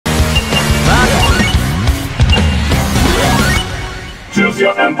Give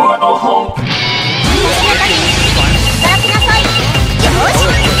your empire a hope.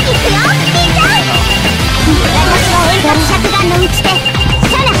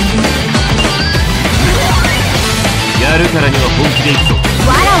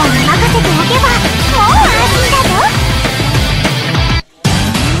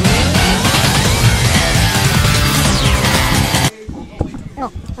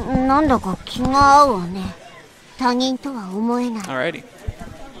 Alrighty.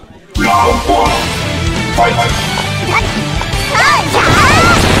 Round 1. Fight.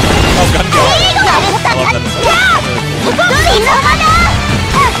 Oh, gun go. I love that.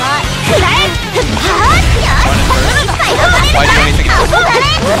 Why do anything else?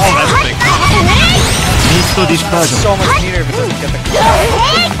 Oh, that's big. So much meter if it doesn't get the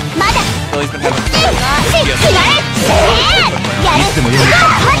Billy's been having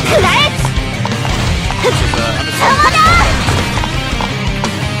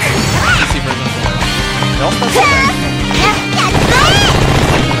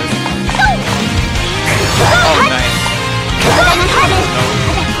Oh, nice.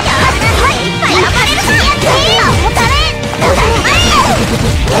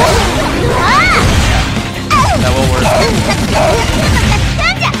 That will work.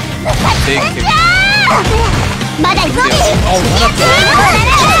 Big kick. Oh, what up there?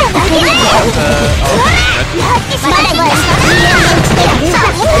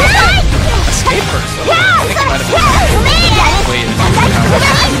 Escape first. I think it might have been. Wait.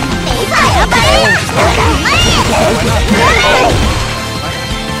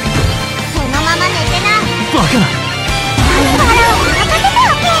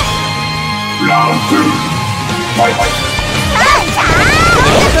 Round 2. Fight.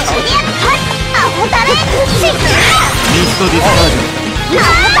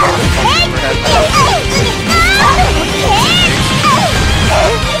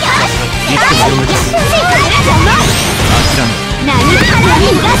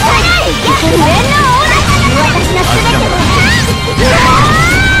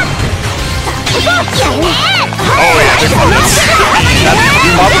 Oh yeah, big one.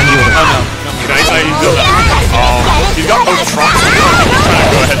 Nice how you do that. He's got both trunks. I'm trying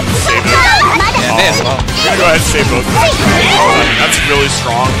to go ahead and save it. Yeah, they as well. I'm gonna go ahead and save both of them. That's really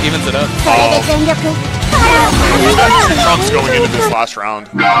strong. Evens it up. We've got 2 trunks going into this last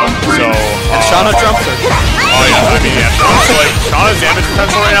round. So, Shana trumps her. Oh yeah, I mean, yeah. So, like, Shana's damage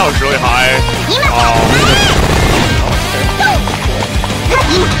potential right now is really high.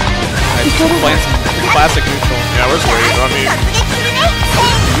 Playing some classic neutral. Yeah, where's Wade? I mean,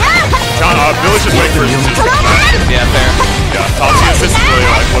 Billy's just waiting for his assist. Yeah, fair. Yeah, Tatsuya assist is really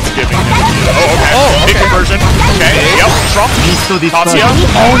like what's giving him. Oh, okay. Oh, okay. Big conversion. Okay, yep, Trump. Tatsuya.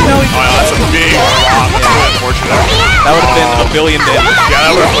 Oh, no. That's a big drop. That's really unfortunate. That would have been a billion damage. Yeah,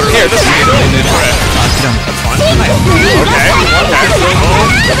 that would have Here, this is a billion damage. That's fine. Okay. Boom.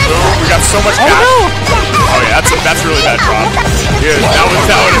 We got so much cash. Oh yeah, that's really bad drop. Yeah, that would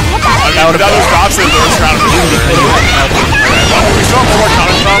without those drops in the first round of the okay, well, we still have one more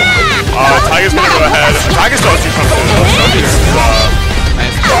counter trump. Taiga's gonna go ahead. Taiga still has 2 trumps too.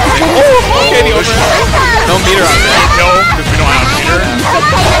 Nice. Oh, okay, no meter on that. Kill, because we don't have meter.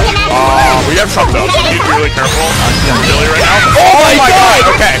 We have trump though, so we need to be really careful. Billy right now. Oh my god!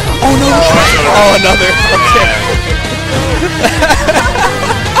 Okay. Oh no. Oh, another. Okay.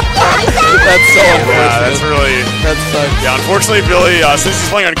 That's so unfortunate. Yeah, that's really... That sucks. Yeah, unfortunately, Billy, since he's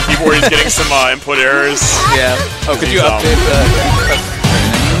playing on keyboard, he's getting some input errors. Yeah. Oh, could you update the...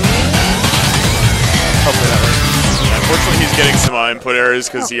 Hopefully that works. Yeah, unfortunately, he's getting some input errors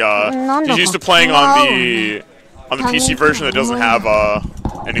because he's used to playing on the PC version that doesn't have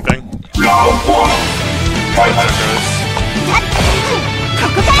anything. Round 1. Fight. How it goes.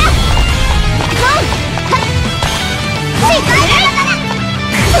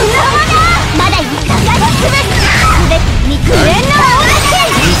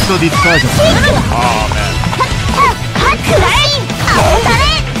 Oh man.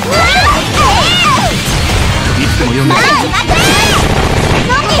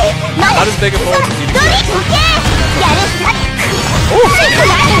 Not as big a bullet as you do. Look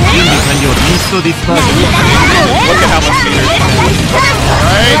at how much meter.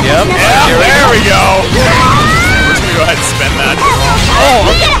 Alright, yep. Yeah, there we go. We're just gonna go ahead and spend that. Oh,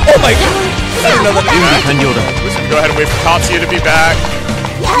 okay. Oh my god. I didn't know that. We're just gonna go ahead and wait for Tatsuya to be back.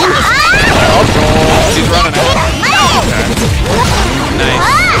 Oh, he's running out. Okay. Nice.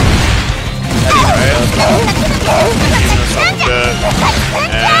 That even us up a bit.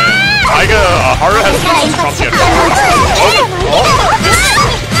 And Taiga, Haru has used Trump yet. Oh, this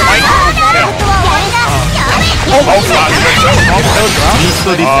might. Yeah. Oh, God. drop?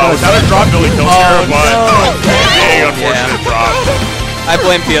 Without a drop, Billy kills here, but big unfortunate drop. I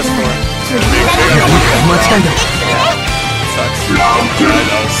blame PS4. Sucks. Yeah, it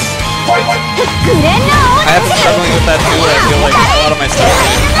does. I have been struggling with that too. I feel like a lot of my stuff.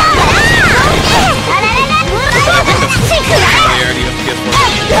 But I think that's familiarity with PS4.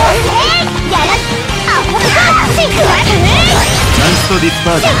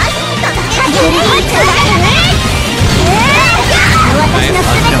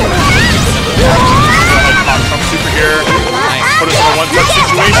 Pop Trump super here. Put us in a one-touch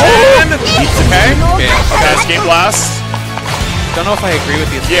situation. Okay. Escape blast. Don't know if I agree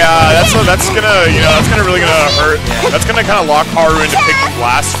with you. Yeah, that's gonna, that's gonna really hurt. Yeah. That's gonna kind of lock Haru into picking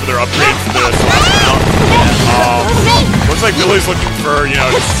blast for their upgrade for the last round. Looks like Billy's looking for,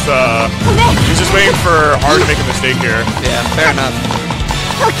 he's just waiting for Haru to make a mistake here. Yeah, fair enough.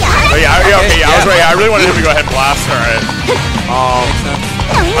 But yeah, okay, I was right. I really wanted him to go ahead and blast. All right. Makes sense.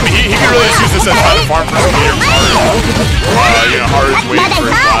 I mean, he can really just use this as kind of farm for some meter from Haru. Haru's waiting for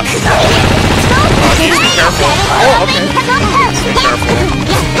his blast. He needs to be careful. Oh, okay. Be careful.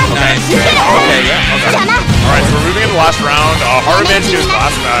 Nice. Okay, yeah. Okay. Alright, so we're moving into the last round. Haru managed to get his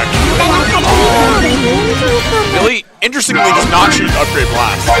blast back. Billy, interestingly, does not choose upgrade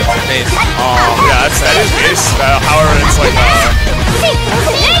blast. Base. Yeah, that is base. However, it's like,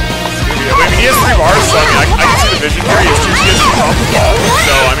 I mean, he has 3 bars, so I mean, I can see the vision here. He has 2 Trump.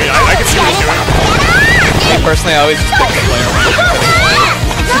 So, I mean, I can see what he's doing. Me personally, I always just pick the player.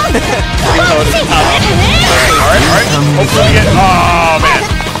 Even though it is top. Alright. Hopefully we get, oh man.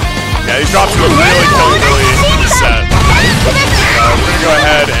 Yeah, these drops are really killing Billy in this set. We're gonna go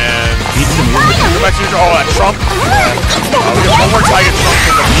ahead and go back to your, that Trump. We get one more Taiga Trump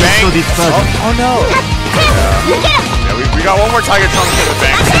in the bank. Oh no. Yeah, we got one more Taiga Trump in the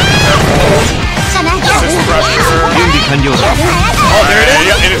bank. Assist pressure. Oh, there it is.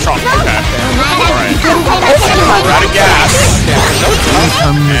 Yeah, in a Trump. Okay. Alright. We're out of gas. Okay,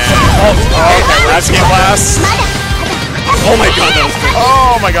 we're at escape blast. Oh my god, that was good.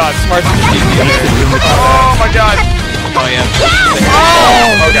 Oh my god. Smart. Oh my god. Oh yeah.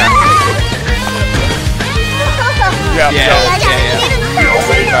 Oh, okay. Yeah.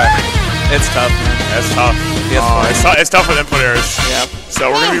 It's tough, man. It's tough. It's tough with input errors. Yeah.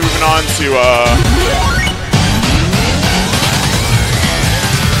 So we're gonna be moving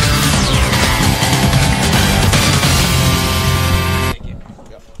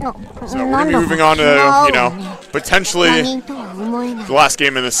on to potentially the last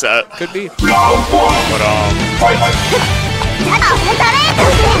game in this set. Could be. But okay.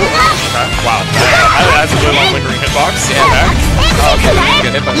 Wow. That's a really long lingering hitbox. Yeah. Okay.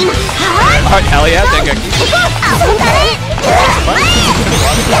 Good hitbox. Alright, hell yeah, Dengeki.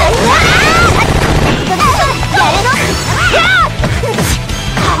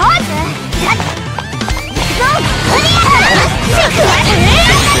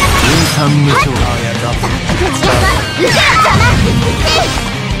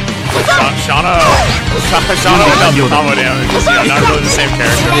 Shana without the combo damage is not really the same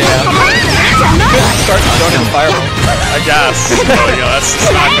character. Yeah. Start throwing in fireball. I guess. So, that's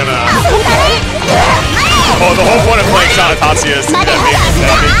just not gonna. Well, the whole point of playing Shana Tatsuya is to be that big.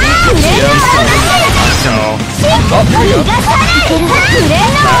 So. Oh, here we go.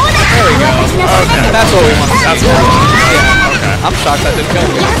 There we go. Okay. That's what we want to see. That's what we want to see. Yeah. Okay. I'm shocked that didn't go.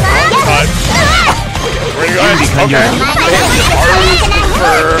 But we're gonna go ahead. Okay. Haru's looking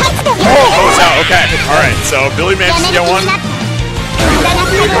for. Oh, out. Okay. Alright, so Billy managed to get one. We're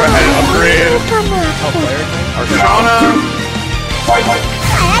gonna go ahead and upgrade our Shana.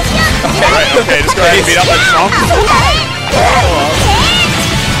 Okay, just go ahead and beat up that Trump.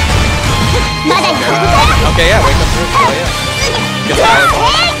 Okay, yeah, wake up first. Oh, yeah. Get the fireball.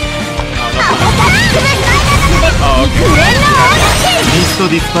 Oh, okay.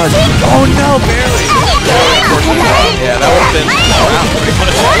 Oh no, barely. Yeah, that would have been pretty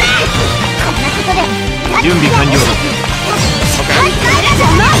punishing.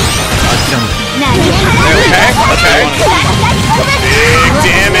 Okay. Big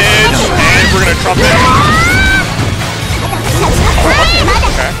damage, and we're gonna Trump it.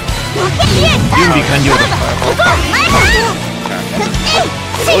 Okay.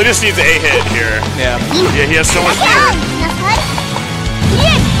 So he just needs a hit here. Yeah. Yeah, he has so much fear.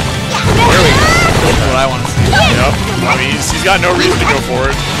 There we go. That's what I want to see. Yep. I mean, he's got no reason to go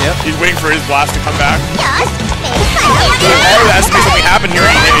forward. Yep. He's waiting for his blast to come back. There has to be something happen here.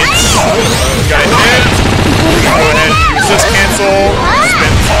 He hits. Got a hit. Go ahead, resist cancel,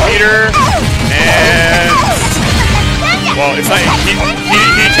 spin meter, and well, it's not. He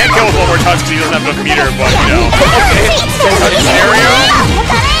can't kill with one more touch. touch because he doesn't have enough meter, but you know. Okay. Scenario?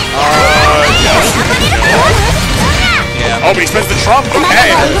 Yes. Yeah. Oh, but he spends the trump.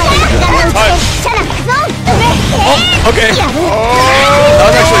 Okay. One touch. Oh, okay.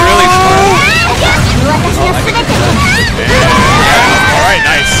 That was actually really smart. Alright,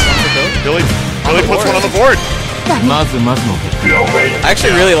 nice. Billy puts one on the board. I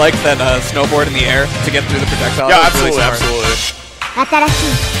actually really like that snowboard in the air to get through the projectile. Yeah, absolutely, really absolutely.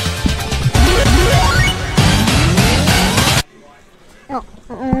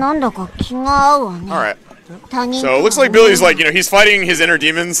 Alright. So it looks like Billy's like, you know, he's fighting his inner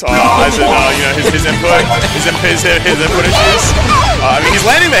demons, as in, you know, his input issues. I mean, he's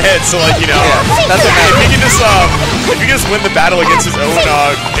landing the hits, so like, you know, that's if he can just win the battle against his own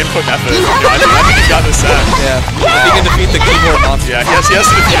input method, you know, I think he's got this set. Yeah, he can defeat the keyboard monster. Yeah, he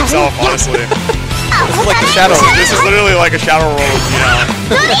has to defeat himself, honestly. This is like the shadow. This is literally like a shadow roll, you know.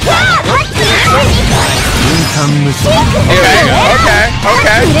 Okay.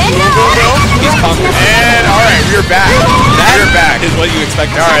 He's conquered. And alright, we're back. We're back. Is what you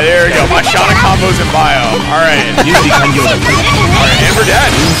expected. Alright, there we go. My Shana combos in bio. Alright. Alright, and we're dead.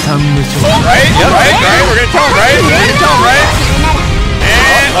 Right? Yep. Right? We're gonna kill him, right?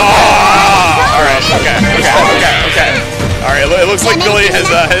 And alright, okay. Alright, it looks like Billy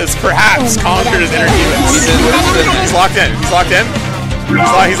has perhaps conquered his inner demons. He's locked in. He's locked in.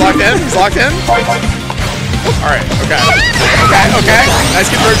 Alright, okay. Nice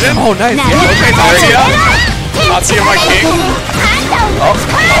conversion. Oh, nice. Okay, Tatsuya, my king.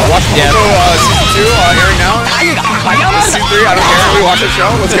 Watch Bunko, season 2, airing now. Season 3, I don't care. We watch the show.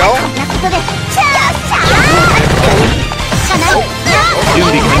 Let's go.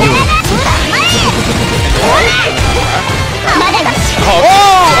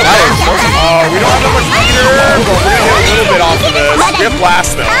 We don't have that much meter, but we're gonna get a little bit off of this. We have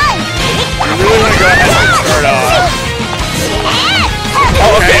blast though. We really want to go ahead and start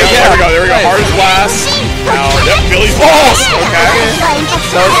okay, there we go. Hard as blast. Now, Billy's blast. Okay.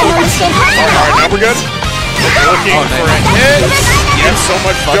 Alright, now we're good. Looking for a hit. Yes, so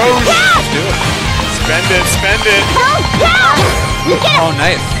much doge. Let's do it. Spend it. Oh,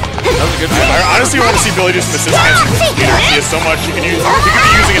 nice. That was a good one. I honestly want to see Billy do some assist hands with his meter. He has so much. He could be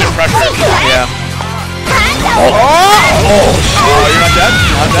using it in pressure. Yeah. You're not dead?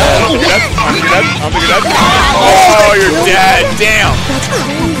 I don't think you're dead. Oh, you're dead. Damn.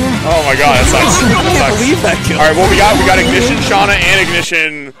 Oh my god, that sucks. I can't believe that kill. Alright, well we got Ignition Shana and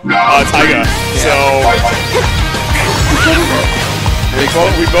Ignition Taiga. So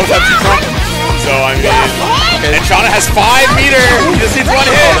we both have 2 trump. So I mean, and Shana has 5 meter. He just needs 1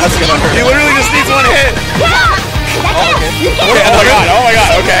 hit. That's gonna hurt. He literally just needs 1 hit. Oh my god.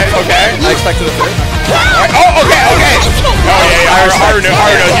 Okay. I expected a third. Right. Oh, okay. Oh yeah. Haru knows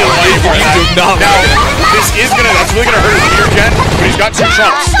he doesn't need for that. Now, that's really gonna hurt his meter gen, but he's got 2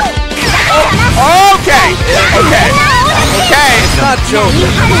 trumps. Okay. It's not joke.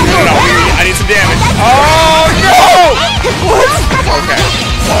 No, I need some damage. Oh no! What? Okay.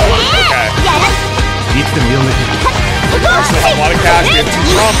 We still have a lot of cash. We have 2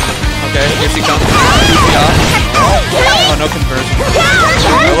 trump. Okay, here she comes. Oh, no conversion.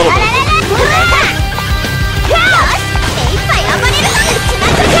 A little bit.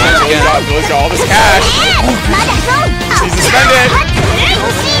 Billy's got all this cash. Just needs to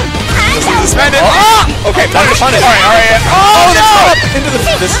spend it. Okay, punish. Alright. Oh no!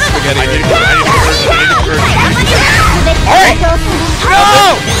 This is spaghetti. I need to convert. Alright!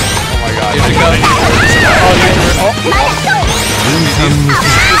 No! Oh my god. This is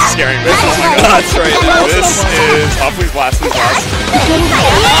scaring me. Oh my god. That's right. This is... please blast. Oh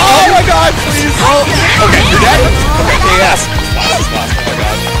my god, please. Okay, you're dead? Okay, yes. Blast. Oh my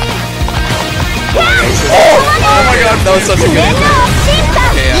god. Oh my god, that was such a good answer.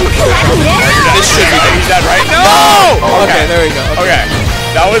 Okay, yeah. This should be he's dead, right? No! Okay, there we go. Okay.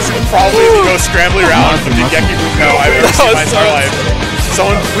 That was probably the most scrambly round of Dengeki Bunko I've ever seen in my entire life.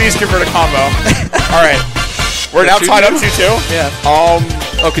 Someone please convert a combo. Alright. We're now tied up 2-2. Yeah. Oh,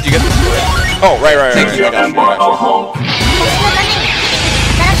 could you get this? Oh, right. Thank you. Game 5.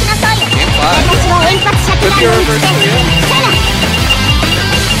 With your reverse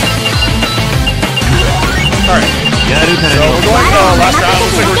Alright. So we're going to the last round.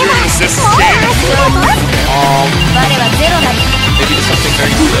 Looks like we're doing an assist game. Maybe just something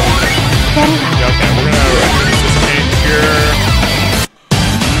very simple. Yeah, okay, we're gonna do an assist game here.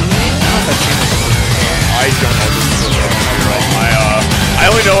 I don't know this is I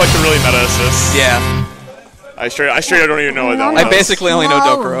only know like the really meta assists. Yeah. I straight I don't even know what that one I basically only know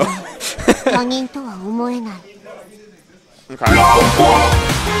Dokuro. Okay.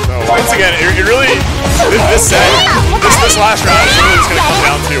 So let's once again, it really, this set, this last round is really just going to come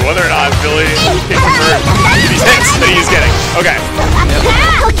down to whether or not Billy can convert these hits that he's getting. Okay.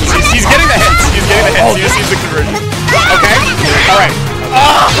 He's getting the hits. He's getting the hits. He just needs the conversion. Okay. All right.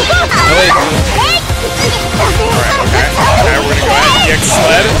 Alright, okay. Okay, we're going to go ahead and EX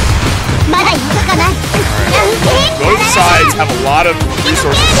sled. Both sides have a lot of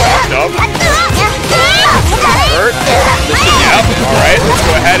resources locked up. Convert. Yep. Alright, let's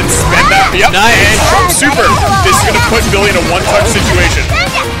go ahead and spend that. Yep. Nice. And Trump super. This is going to put Billy in a one-touch situation.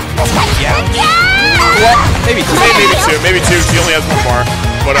 Yeah. Well, maybe two. Maybe two. He only has one more.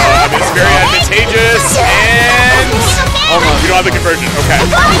 But I mean, it's very advantageous, and almost. We don't have the conversion. Okay.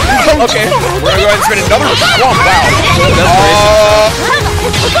 Okay. We're gonna go ahead and spin another Trump. Wow.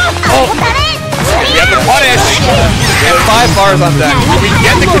 We have the punish. We have 5 bars on deck. We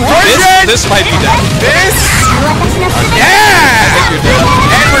get the conversion. This might be dead. This. Yeah. I think you're dead.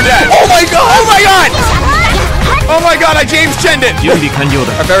 And we're dead. Oh my god. Oh my god. Oh my god. I James Chened it. Our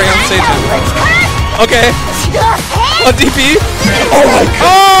very own Satan. Okay. On DP.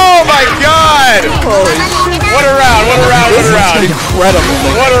 Oh my god! What a round, what a round, what a round. Incredible.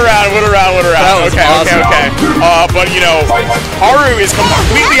 What a round, what a round, what a round. Okay, awesome. okay. But you know, Haru is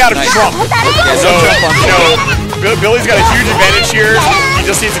completely out of Trump. So, you know, Billy's got a huge advantage here. He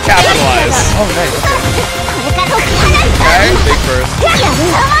just needs to capitalize. Oh, nice. Okay. Big burst.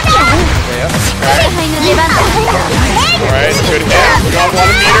 Okay, Alright, good hit. We don't want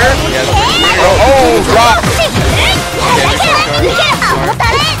a meter. Oh, drop.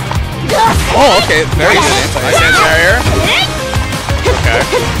 Oh, okay. Very good anti. Nice anti-air. Okay.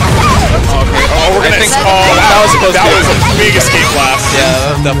 Oh, we're gonna. That was a big escape blast. Yeah,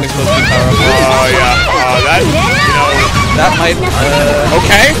 that was definitely supposed to be powerful. Oh, yeah. That, you know. That might.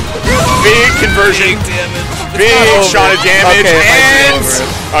 Okay. Big conversion. Big Shana damage. Okay, and.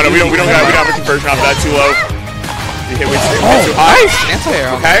 Oh, no, we don't have a conversion off that too low. You hit way too high.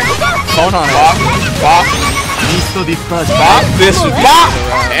 Anti-air. Okay. Phone on it. Bop. Bop. Bop. This is bop.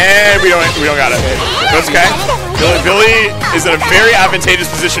 And we don't got it. That's okay. Billy is in a very advantageous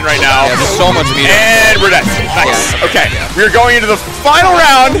position right now. Yeah, there's so much meter. And we're dead. Nice. Yeah. Okay. We're going into the final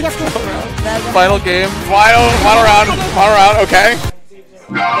round. Final game. Final round. Okay.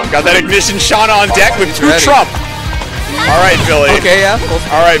 Got that ignition Shana on deck with 2 Trump. All right, Billy. Okay, yeah.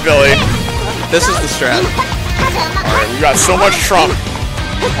 All right, Billy. This is the strat. All right, we got so much Trump.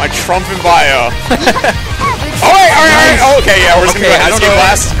 My Trump in bio. All right. Oh, okay, yeah, we're just gonna go ahead and escape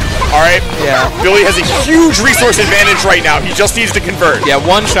blast. All right. Yeah. Billy has a huge resource advantage right now. He just needs to convert. Yeah,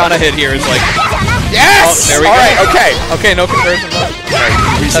 1 Shana hit here is like. Yes. Oh, there we go. All right. Okay. Okay, no conversion. Okay.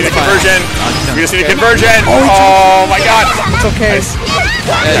 We just need a conversion. We just need a conversion. Oh my God. It's okay. Nice.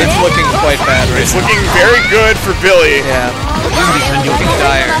 Yeah, it's looking quite bad right It's looking very good for Billy. Yeah. Looking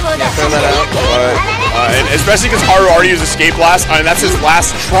dire. Yeah, throw that out. And especially because Haru already used escape blast, and that's his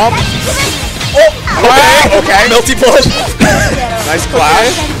last Trump. Oh, okay. Melty blood. Nice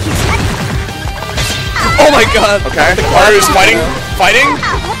clash. Oh my god. Okay. Haru is fighting.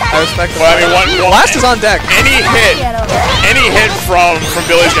 I respect Well, I mean, one blast is on deck. Any hit from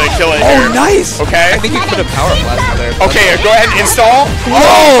Billy's gonna kill it here. Oh, nice. Okay. I think you could have power blast there. Okay, go ahead and install.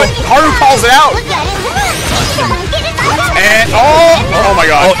 Oh, Haru calls it out. And oh my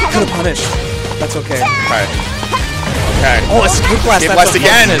god. Oh, he could have punished. That's okay. Right. Okay. Oh, escape blast. Escape blast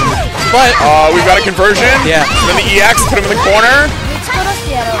again. But we've got a conversion. Yeah. Then the EX, put him in the corner.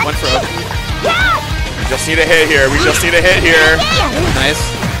 Went for it. We just need a hit here. Nice.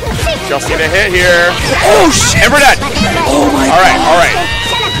 Just need a hit here. Oh shit! And we're dead. Oh my god. All right.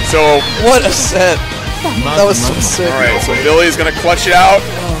 So what a set. That was so sick. All right. So Billy's gonna clutch it out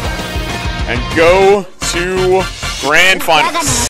and go to grand finals.